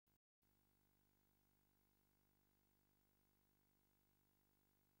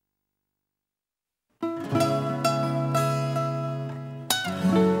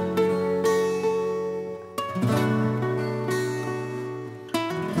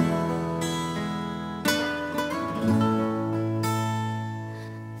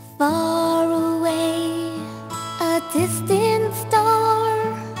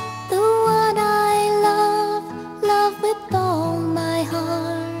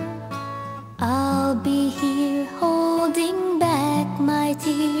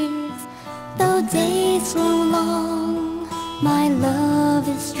so long, my love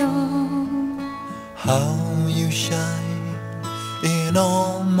is strong. How you shine in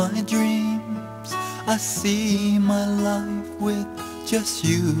all my dreams. I see my life with just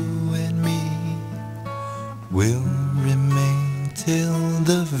you and me. Will remain till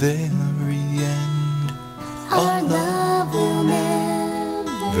the very end. Our love will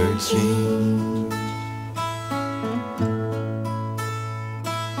never change.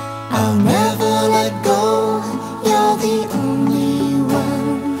 I'll never let go. You're the only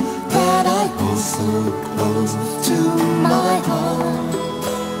one that I hold so close to my heart.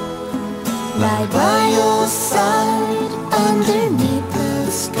 Lie by your side underneath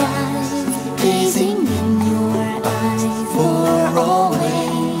the sky, gazing in your eyes for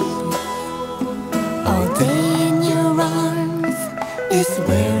always. All day in your arms is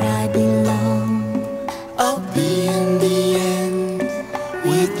where I belong. I'll be in the end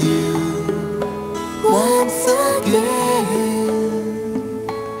with you once again.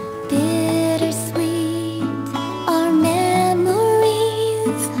 Bittersweet are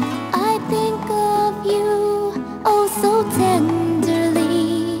memories. I think of you oh so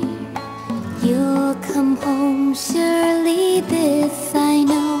tenderly. You'll come home surely, this I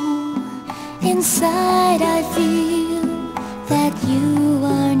know. Inside I feel that you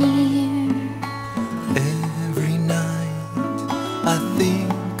are near. Every night I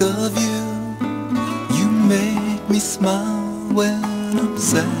think of you. You make me smile when I'm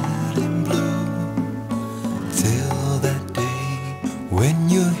sad and blue. Till that day when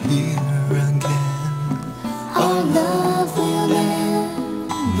you're here again. Our love will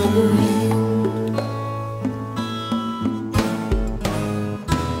never end.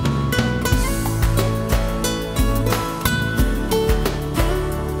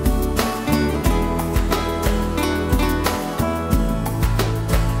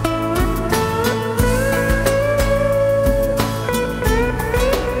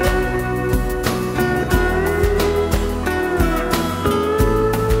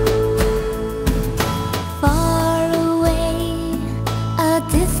 Far away, a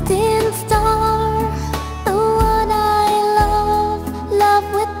distant star, the one I love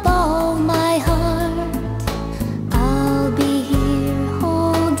with all my heart. I'll be here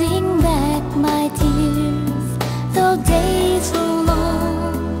holding back my tears, though days so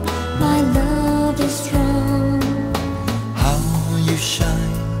long, my love is strong. How you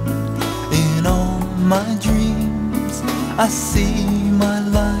shine in all my dreams. I see my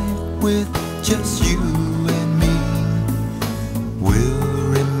life with just you and me. Will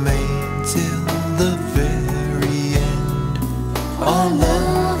remain till the very end. Our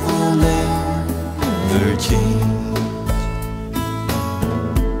love will never change.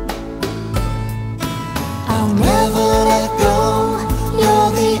 I'll never let go.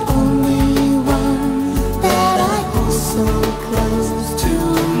 You're the only one that I hold so close to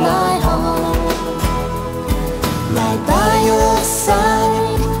my heart. Lie by your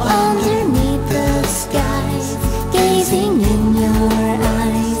side underneath the skies, gazing in your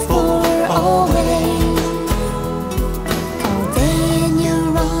eyes for always. All day in your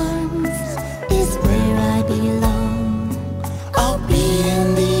arms is where I belong. I'll be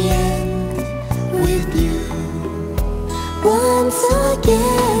in the end with you Once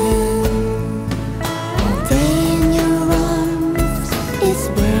again, all day in your arms is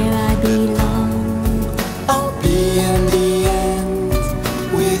where I belong. I'll be in the end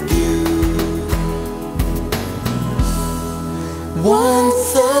with you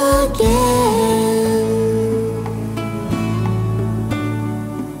Once again.